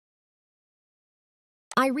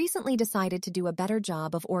I recently decided to do a better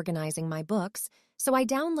job of organizing my books, so I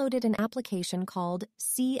downloaded an application called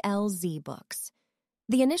CLZ Books.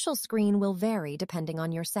 The initial screen will vary depending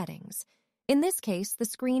on your settings. In this case, the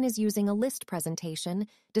screen is using a list presentation,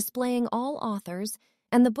 displaying all authors,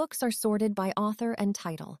 and the books are sorted by author and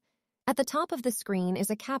title. At the top of the screen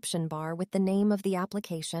is a caption bar with the name of the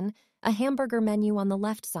application, a hamburger menu on the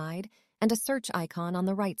left side, and a search icon on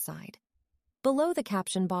the right side. Below the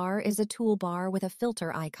caption bar is a toolbar with a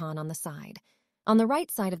filter icon on the side. On the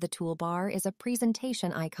right side of the toolbar is a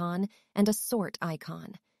presentation icon and a sort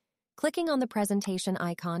icon. Clicking on the presentation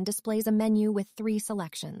icon displays a menu with 3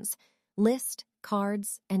 selections: list,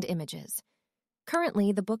 cards, and images.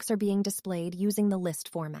 Currently, the books are being displayed using the list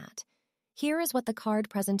format. Here is what the card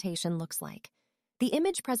presentation looks like. The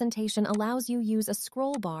image presentation allows you to use a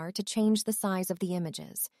scroll bar to change the size of the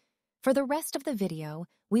images. For the rest of the video,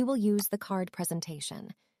 we will use the card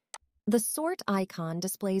presentation. The sort icon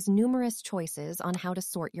displays numerous choices on how to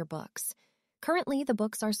sort your books. Currently, the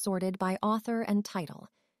books are sorted by author and title.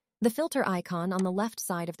 The filter icon on the left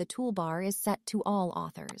side of the toolbar is set to all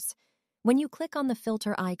authors. When you click on the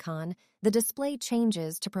filter icon, the display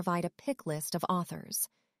changes to provide a pick list of authors.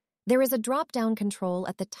 There is a drop-down control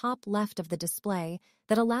at the top left of the display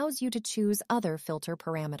that allows you to choose other filter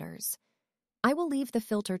parameters. I will leave the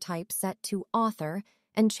filter type set to author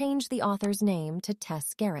and change the author's name to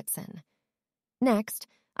Tess Gerritsen. Next,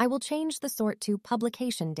 I will change the sort to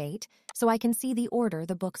publication date so I can see the order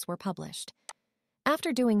the books were published.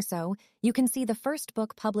 After doing so, you can see the first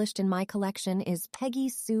book published in my collection is Peggy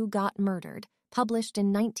Sue Got Murdered, published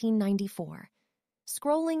in 1994.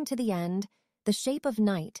 Scrolling to the end, The Shape of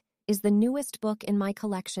Night is the newest book in my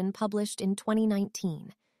collection, published in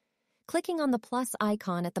 2019. Clicking on the plus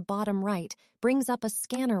icon at the bottom right brings up a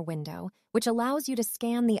scanner window, which allows you to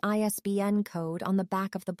scan the ISBN code on the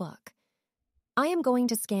back of the book. I am going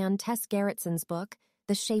to scan Tess Gerritsen's book,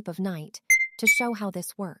 The Shape of Night, to show how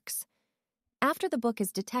this works. After the book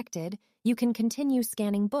is detected, you can continue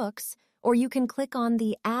scanning books, or you can click on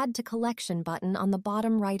the Add to Collection button on the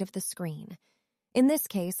bottom right of the screen. In this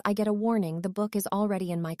case, I get a warning the book is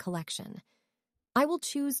already in my collection. I will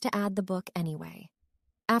choose to add the book anyway.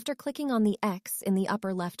 After clicking on the X in the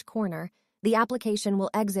upper left corner, the application will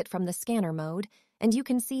exit from the scanner mode, and you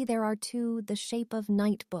can see there are 2 The Shape of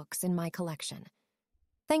Night books in my collection.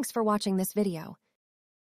 Thanks for watching this video.